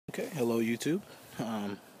Okay, hello YouTube.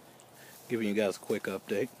 Giving you guys a quick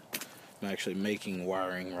update. I'm actually making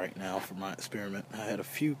wiring right now for my experiment. I had a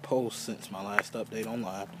few posts since my last update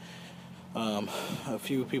online. A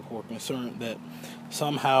few people were concerned that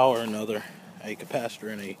somehow or another a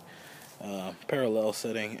capacitor in a parallel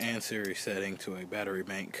setting and series setting to a battery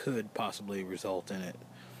bank could possibly result in it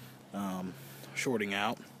shorting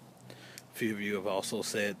out. A few of you have also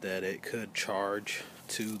said that it could charge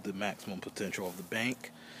to the maximum potential of the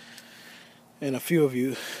bank. And a few of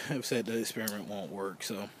you have said the experiment won't work.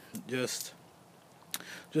 So just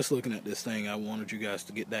looking at this thing, I wanted you guys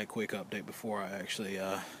to get that quick update before I actually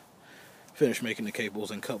finish making the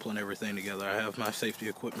cables and coupling everything together. I have my safety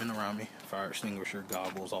equipment around me, fire extinguisher,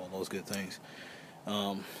 goggles, all those good things.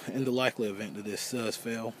 In the likely event that this does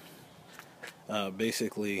fail,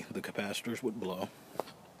 basically the capacitors would blow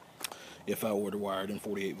if I were to wire it in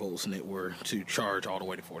 48 volts and it were to charge all the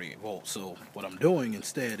way to 48 volts. So what I'm doing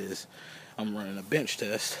instead is I'm running a bench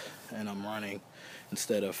test, and I'm running,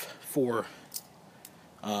 instead of 4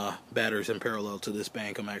 batteries in parallel to this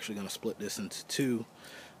bank, I'm actually going to split this into 2.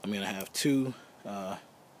 I'm going to have 2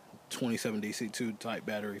 27 DC2 type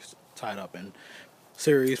batteries tied up in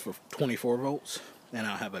series for 24 volts, and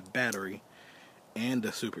I'll have a battery and a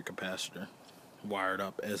supercapacitor wired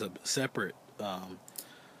up as a separate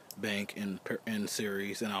bank in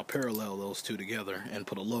series, and I'll parallel those two together and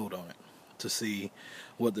put a load on it to see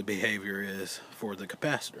what the behavior is for the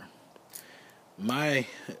capacitor. My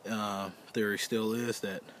theory still is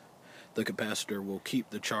that the capacitor will keep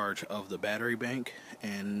the charge of the battery bank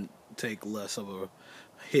and take less of a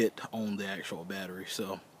hit on the actual battery.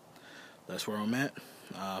 So that's where I'm at.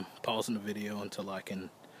 Pausing the video until I can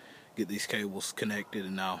get these cables connected,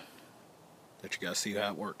 and I'll let you guys see how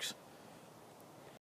it works.